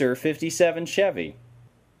nicer 57 Chevy?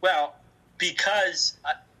 Well, because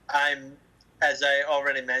I'm, as I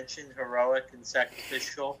already mentioned, heroic and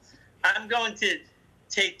sacrificial, I'm going to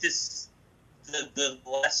take the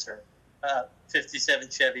lesser 57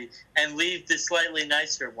 Chevy and leave the slightly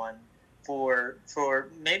nicer one for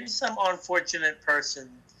maybe some unfortunate person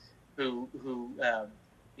who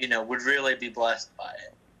would really be blessed by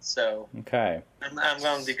it. So okay, I'm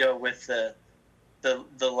going to go with the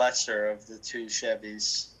lesser of the two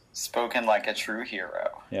Chevys. Spoken like a true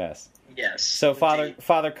hero. Yes. Yes. So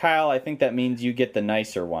Father Kyle, I think that means you get the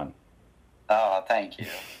nicer one. Oh, thank you.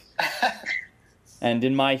 And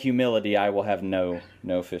in my humility, I will have no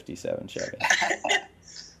 57 Chevy.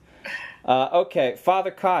 Okay,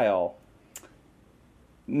 Father Kyle.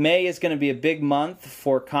 May is going to be a big month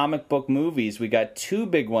for comic book movies. We got two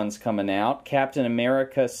big ones coming out, Captain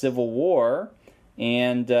America Civil War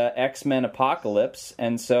and X-Men Apocalypse.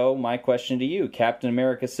 And so my question to you, Captain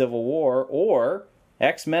America Civil War or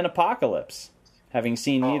X-Men Apocalypse, having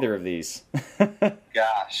seen neither of these.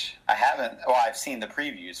 Gosh, I haven't. Well, I've seen the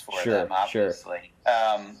previews for them, obviously.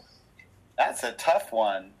 Sure. That's a tough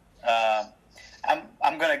one.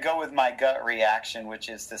 I'm going to go with my gut reaction, which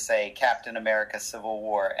is to say Captain America Civil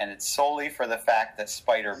War, and it's solely for the fact that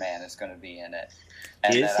Spider-Man is going to be in it.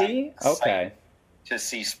 And is he? Okay. To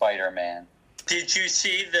see Spider-Man. Did you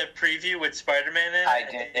see the preview with Spider-Man in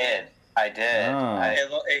it? I did.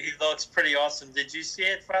 Oh. He looks pretty awesome. Did you see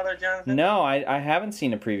it, Father Jonathan? No, I haven't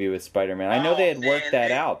seen a preview with Spider-Man. I know they had worked that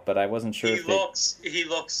out, but I wasn't sure if he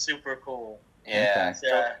looks super cool. Yeah.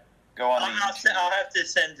 Okay. Go on. I'll have to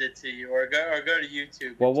send it to you, or go to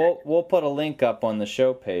YouTube. Well, we'll put a link up on the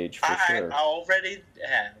show page for sure. I already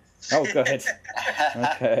have. Oh, good.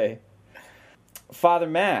 Okay. Father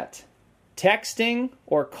Matt, texting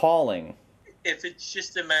or calling? If it's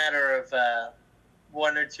just a matter of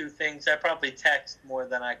one or two things, I probably text more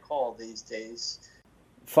than I call these days.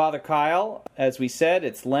 Father Kyle, as we said,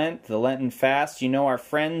 it's Lent, the Lenten fast. You know our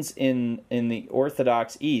friends in the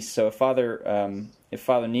Orthodox East. So if Father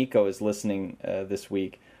Nico is listening this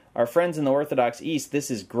week, our friends in the Orthodox East,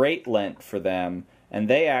 this is great Lent for them, and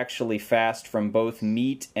they actually fast from both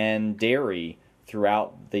meat and dairy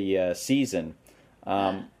throughout the season.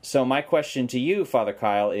 So my question to you, Father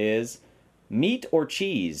Kyle, is meat or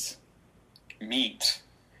cheese? Meat.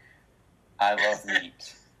 I love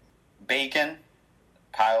meat. Bacon,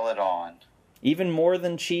 pile it on. Even more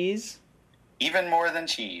than cheese? Even more than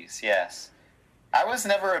cheese, yes. I was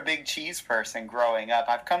never a big cheese person growing up.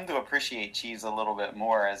 I've come to appreciate cheese a little bit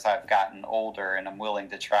more as I've gotten older and I'm willing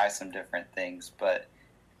to try some different things. But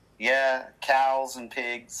yeah, cows and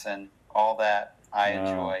pigs and all that I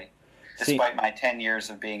enjoy. Despite my 10 years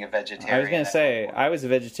of being a vegetarian. I was going to say, I was a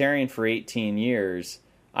vegetarian for 18 years.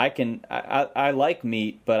 I like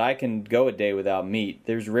meat, but I can go a day without meat.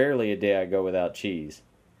 There's rarely a day I go without cheese.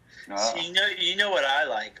 Oh. So you know what I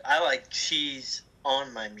like? I like cheese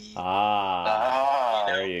on my meat.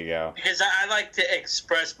 There you go. Because I like to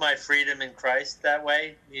express my freedom in Christ that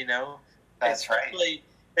way, That's right.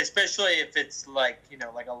 Especially if it's like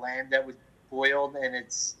a lamb that was boiled and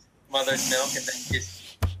it's mother's milk and then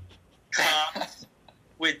just topped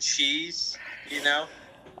with cheese,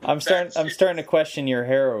 I'm starting to question your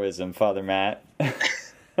heroism, Father Matt.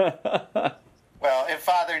 Well, if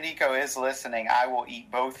Father Nico is listening, I will eat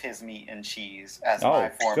both his meat and cheese as my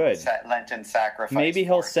form of Lenten sacrifice. Maybe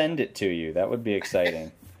he'll send it to you. That would be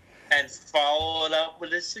exciting. And follow it up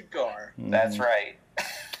with a cigar. That's right.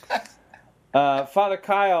 Father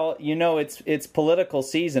Kyle, it's political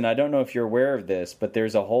season. I don't know if you're aware of this, but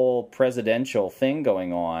there's a whole presidential thing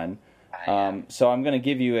going on. So I'm going to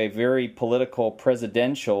give you a very political,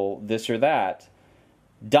 presidential this or that.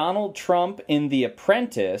 Donald Trump in The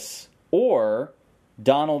Apprentice or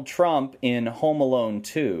Donald Trump in Home Alone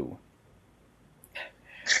 2?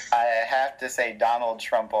 I have to say Donald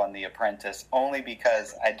Trump on The Apprentice, only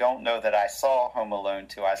because I don't know that I saw Home Alone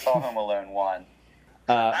 2. I saw Home Alone 1.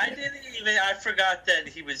 I forgot that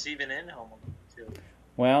he was even in Home Alone 2.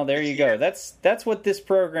 Well, there you go. That's what this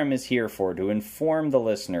program is here for, to inform the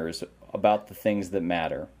listeners about the things that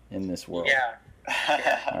matter in this world. Yeah.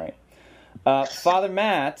 All right. Father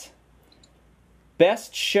Matt,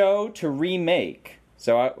 best show to remake.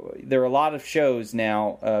 So there are a lot of shows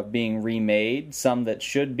now being remade, some that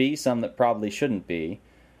should be, some that probably shouldn't be.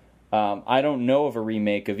 I don't know of a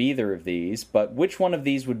remake of either of these, but which one of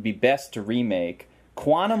these would be best to remake?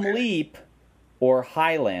 Quantum Leap or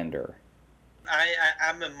Highlander?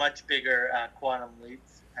 I'm a much bigger Quantum Leap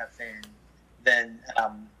fan than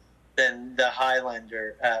the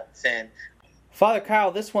Highlander fan. Father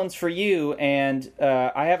Kyle, this one's for you, and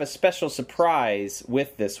I have a special surprise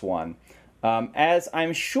with this one. As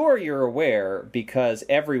I'm sure you're aware, because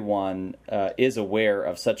everyone is aware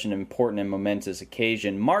of such an important and momentous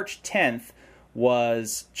occasion, March 10th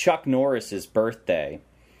was Chuck Norris's birthday.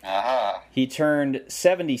 He turned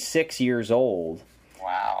 76 years old.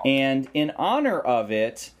 Wow. And in honor of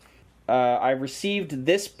it, I received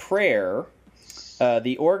this prayer.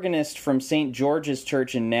 The organist from St. George's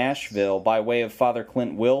Church in Nashville, by way of Father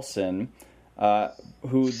Clint Wilson,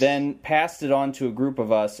 who then passed it on to a group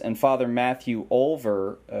of us, and Father Matthew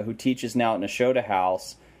Olver, who teaches now at Nashotah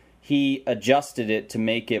House, he adjusted it to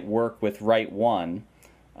make it work with Rite One.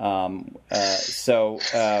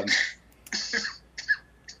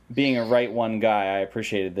 Being a Rite One guy, I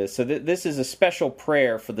appreciated this. So this is a special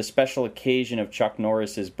prayer for the special occasion of Chuck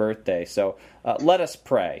Norris's birthday. So let us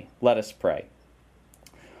pray. Let us pray.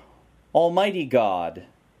 Almighty God,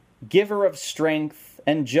 giver of strength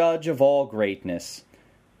and judge of all greatness,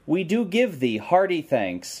 we do give thee hearty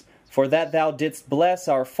thanks for that thou didst bless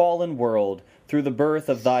our fallen world through the birth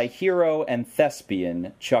of thy hero and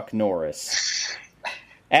thespian, Chuck Norris,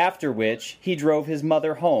 after which he drove his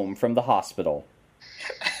mother home from the hospital.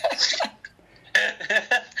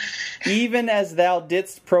 Even as thou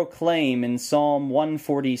didst proclaim in Psalm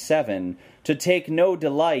 147, to take no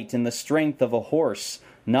delight in the strength of a horse,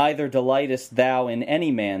 neither delightest thou in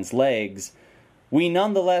any man's legs, we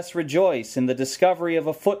nonetheless rejoice in the discovery of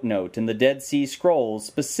a footnote in the Dead Sea Scrolls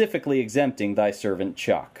specifically exempting thy servant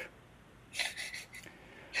Chuck.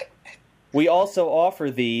 We also offer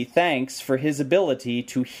thee thanks for his ability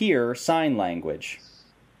to hear sign language.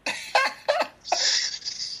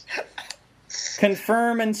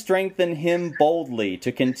 Confirm and strengthen him boldly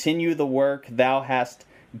to continue the work thou hast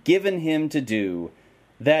given him to do,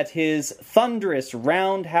 that his thunderous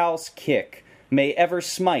roundhouse kick may ever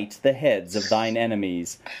smite the heads of thine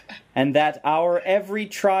enemies, and that our every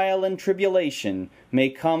trial and tribulation may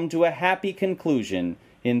come to a happy conclusion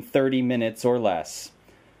in 30 minutes or less.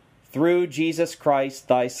 Through Jesus Christ,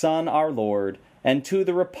 thy Son, our Lord, and to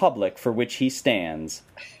the republic for which he stands.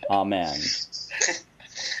 Amen.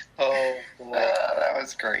 Oh, boy. That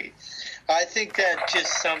was great. I think that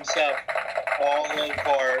just sums up all of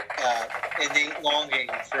our innate longing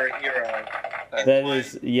for a hero. That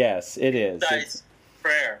is, yes, it is. It's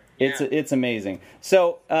prayer. It's amazing.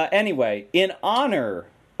 So, anyway, in honor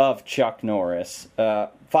of Chuck Norris.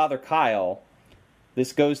 Father Kyle,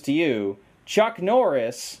 this goes to you. Chuck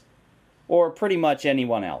Norris or pretty much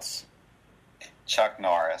anyone else? Chuck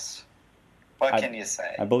Norris. What can you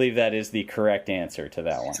say? I believe that is the correct answer to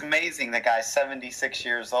that one. It's amazing. The guy's 76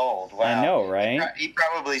 years old. Wow. I know, right? He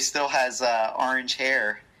probably still has orange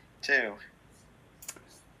hair, too.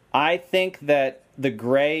 I think that the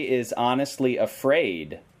gray is honestly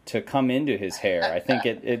afraid to come into his hair. I think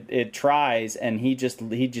it tries, and he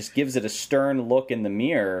just gives it a stern look in the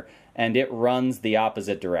mirror, and it runs the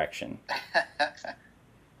opposite direction.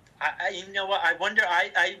 You know what? I wonder.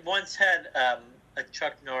 I once had a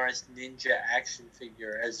Chuck Norris ninja action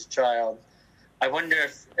figure as a child. I wonder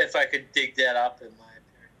if I could dig that up in my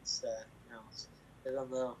parents' house. I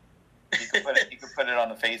don't know. You could put it on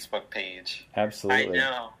the Facebook page. Absolutely. I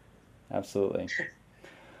know. Absolutely.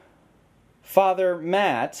 Father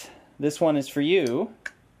Matt, this one is for you.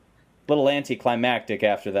 A little anticlimactic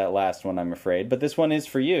after that last one, I'm afraid, but this one is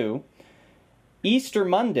for you. Easter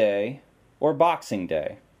Monday or Boxing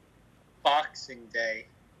Day? Boxing Day.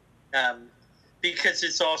 Because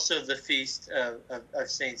it's also the feast of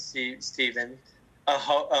St. Stephen,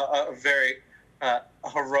 a very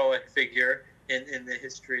heroic figure in the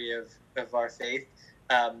history of our faith.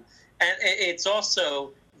 And it's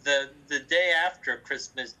also the day after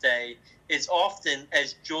Christmas Day is often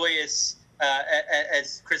as joyous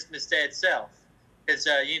as Christmas Day itself. Because,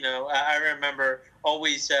 I remember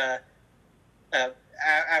always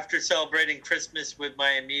after celebrating Christmas with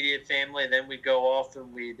my immediate family, then we'd go off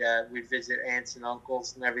and we'd visit aunts and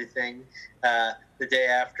uncles and everything the day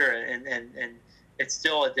after, and it's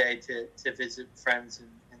still a day to visit friends and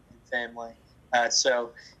family.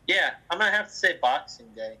 So yeah, I'm gonna have to say Boxing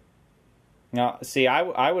Day. Now, see,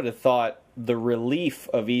 I would have thought the relief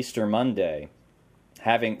of Easter Monday,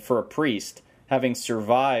 for a priest having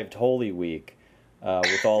survived Holy Week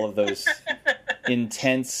with all of those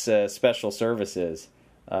intense special services.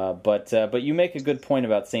 But you make a good point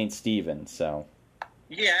about St. Stephen, so.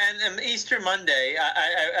 Yeah, and Easter Monday,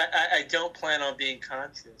 I don't plan on being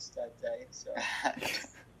conscious that day, so.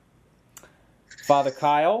 Father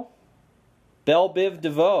Kyle, Belle Biv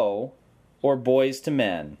DeVoe or Boys to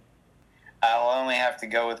Men? I'll only have to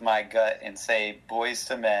go with my gut and say Boys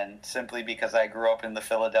to Men, simply because I grew up in the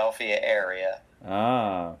Philadelphia area.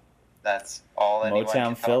 Ah. That's all anyone Motown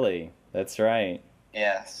can Philly. That's right.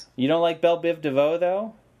 Yes. You don't like Belle Biv DeVoe,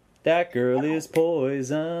 though? That girl is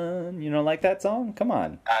poison. You don't like that song? Come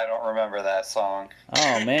on. I don't remember that song.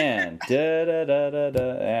 Oh, man.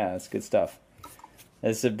 Da-da-da-da-da. Yeah, that's good stuff.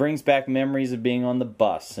 It brings back memories of being on the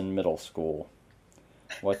bus in middle school.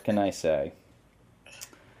 What can I say?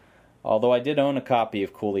 Although I did own a copy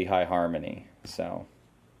of Cooley High Harmony, which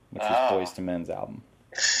is Boys to Men's album.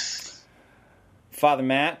 Father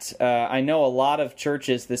Matt, I know a lot of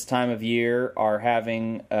churches this time of year are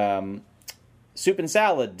having soup and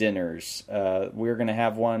salad dinners. We're going to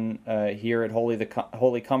have one here at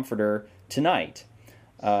Holy Comforter tonight.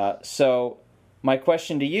 So my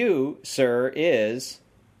question to you, sir, is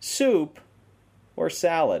soup or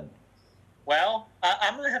salad? Well,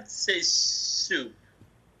 I'm going to have to say soup.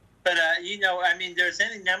 But, there's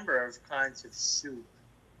any number of kinds of soup.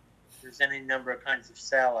 There's any number of kinds of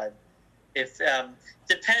salad.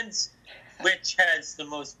 Depends which has the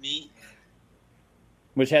most meat.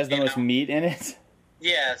 Which has the most meat in it?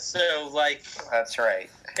 Yeah, so, That's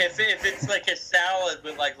right. If it's like a salad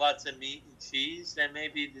with, lots of meat and cheese, then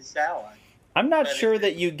maybe the salad. I'm not sure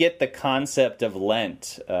that you get the concept of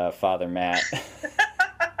Lent, Father Matt.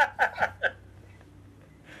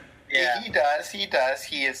 Yeah. He does.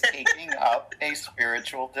 He is taking up a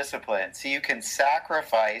spiritual discipline. So you can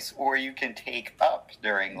sacrifice or you can take up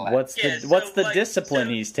during Lent. What's the discipline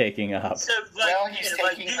he's taking up? He's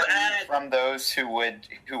taking from those who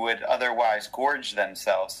would otherwise gorge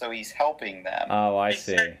themselves. So he's helping them. Oh, I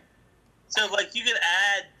see. So, you can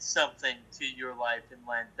add something to your life in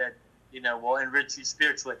Lent that, will enrich you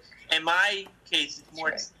spiritually. In my case, it's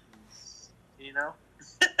more,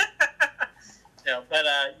 No, but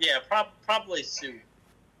probably soup.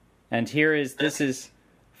 And this is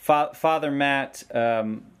Father Matt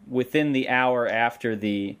within the hour after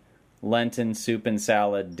the Lenten soup and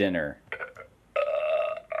salad dinner.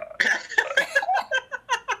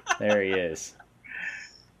 There he is.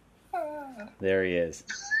 There he is.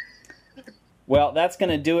 Well, that's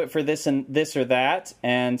going to do it for this or that,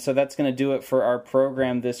 and so that's going to do it for our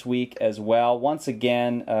program this week as well. Once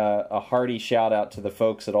again, a hearty shout-out to the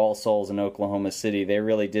folks at All Souls in Oklahoma City. They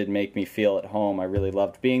really did make me feel at home. I really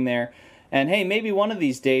loved being there. And hey, maybe one of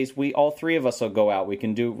these days, all three of us will go out. We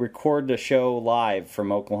can record the show live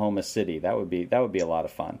from Oklahoma City. That would be a lot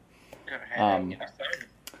of fun.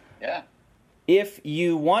 Yeah. If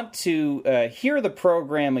you want to hear the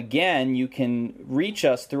program again, you can reach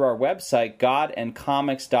us through our website,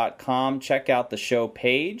 godandcomics.com. Check out the show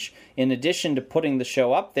page. In addition to putting the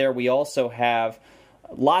show up there, we also have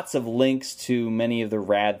lots of links to many of the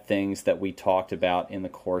rad things that we talked about in the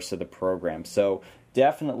course of the program. So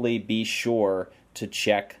definitely be sure to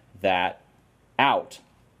check that out.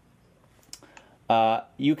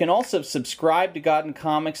 You can also subscribe to God and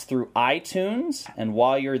Comics through iTunes, and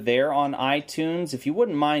while you're there on iTunes, if you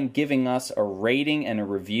wouldn't mind giving us a rating and a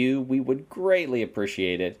review, we would greatly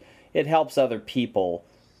appreciate it. It helps other people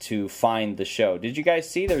to find the show. Did you guys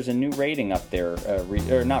see there's a new rating up there, a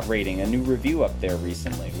new review up there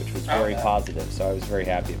recently, which was very positive, so I was very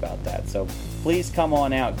happy about that. So please come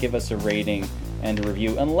on out, give us a rating and a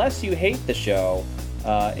review, unless you hate the show,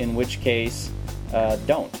 in which case,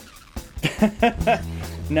 don't.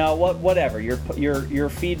 No, whatever. Your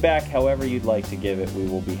feedback, however you'd like to give it, we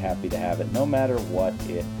will be happy to have it, no matter what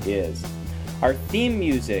it is. Our theme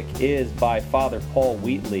music is by Father Paul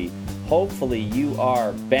Wheatley. Hopefully you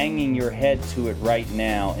are banging your head to it right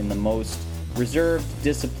now in the most reserved,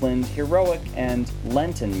 disciplined, heroic, and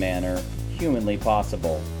Lenten manner humanly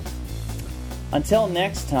possible. Until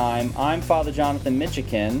next time, I'm Father Jonathan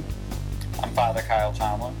Michigan. I'm Father Kyle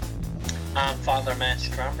Tomlin. I'm Father Matt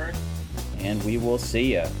Stromberg. And we will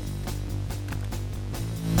see you.